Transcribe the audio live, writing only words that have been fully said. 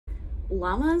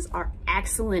Llamas are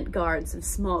excellent guards of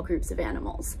small groups of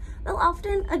animals. They'll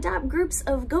often adopt groups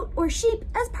of goat or sheep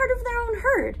as part of their own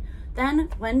herd. Then,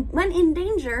 when in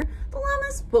danger, the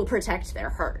llamas will protect their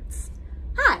herds.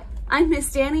 Hi, I'm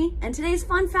Miss Danny, and today's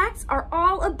fun facts are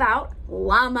all about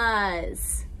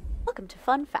llamas. Welcome to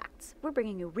Fun Facts. We're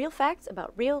bringing you real facts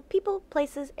about real people,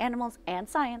 places, animals, and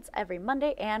science every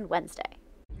Monday and Wednesday.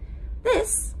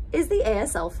 This is the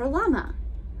ASL for llama.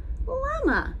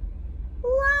 Llama.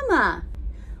 Llama.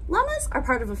 Llamas are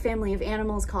part of a family of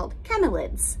animals called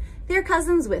camelids. They're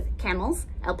cousins with camels,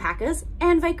 alpacas,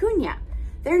 and vicuña.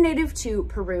 They're native to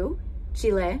Peru,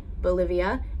 Chile,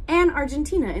 Bolivia, and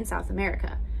Argentina in South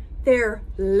America. They're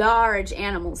large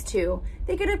animals too.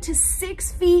 They get up to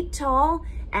 6 feet tall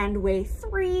and weigh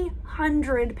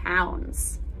 300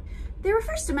 pounds. They were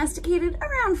first domesticated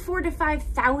around 4,000 to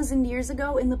 5,000 years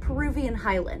ago in the Peruvian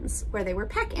highlands, where they were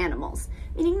pack animals,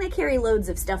 meaning they carry loads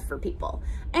of stuff for people,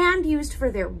 and used for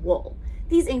their wool.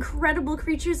 These incredible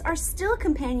creatures are still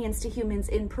companions to humans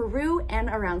in Peru and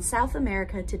around South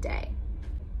America today.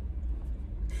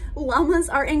 Llamas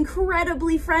are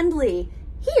incredibly friendly.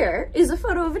 Here is a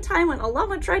photo of a time when a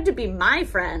llama tried to be my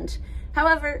friend.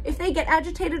 However, if they get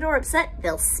agitated or upset,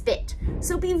 they'll spit,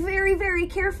 so be very, very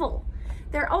careful.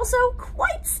 They're also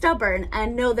quite stubborn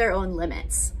and know their own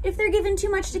limits. If they're given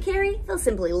too much to carry, they'll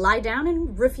simply lie down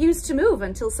and refuse to move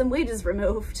until some weight is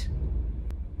removed.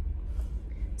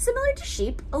 Similar to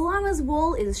sheep, a llama's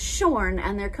wool is shorn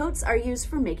and their coats are used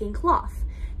for making cloth.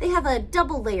 They have a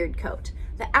double-layered coat.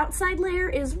 The outside layer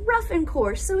is rough and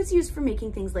coarse, so it's used for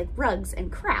making things like rugs and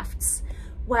crafts,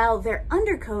 while their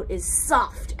undercoat is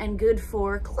soft and good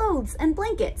for clothes and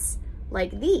blankets,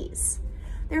 like these.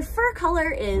 Their fur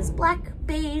color is black,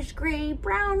 beige, gray,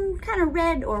 brown, kind of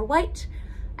red or white.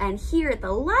 And here at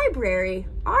the library,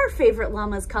 our favorite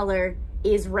llama's color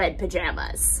is red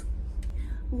pajamas.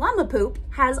 Llama poop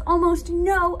has almost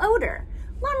no odor.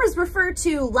 Llamas refer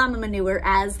to llama manure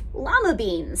as llama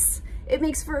beans. It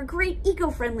makes for a great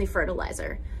eco-friendly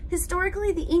fertilizer.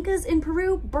 Historically, the Incas in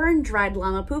Peru burned dried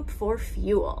llama poop for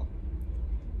fuel.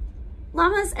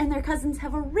 Llamas and their cousins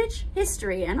have a rich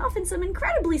history and often some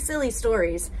incredibly silly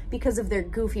stories because of their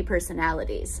goofy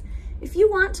personalities. If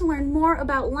you want to learn more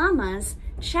about llamas,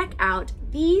 check out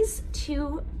these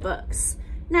 2 books,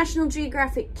 National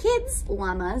Geographic Kids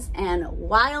Llamas and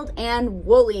Wild and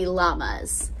Woolly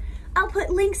Llamas. I'll put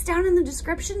links down in the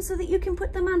description so that you can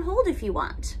put them on hold if you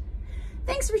want.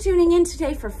 Thanks for tuning in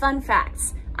today for Fun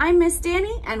Facts. I'm Miss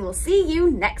Danny, and we'll see you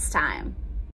next time.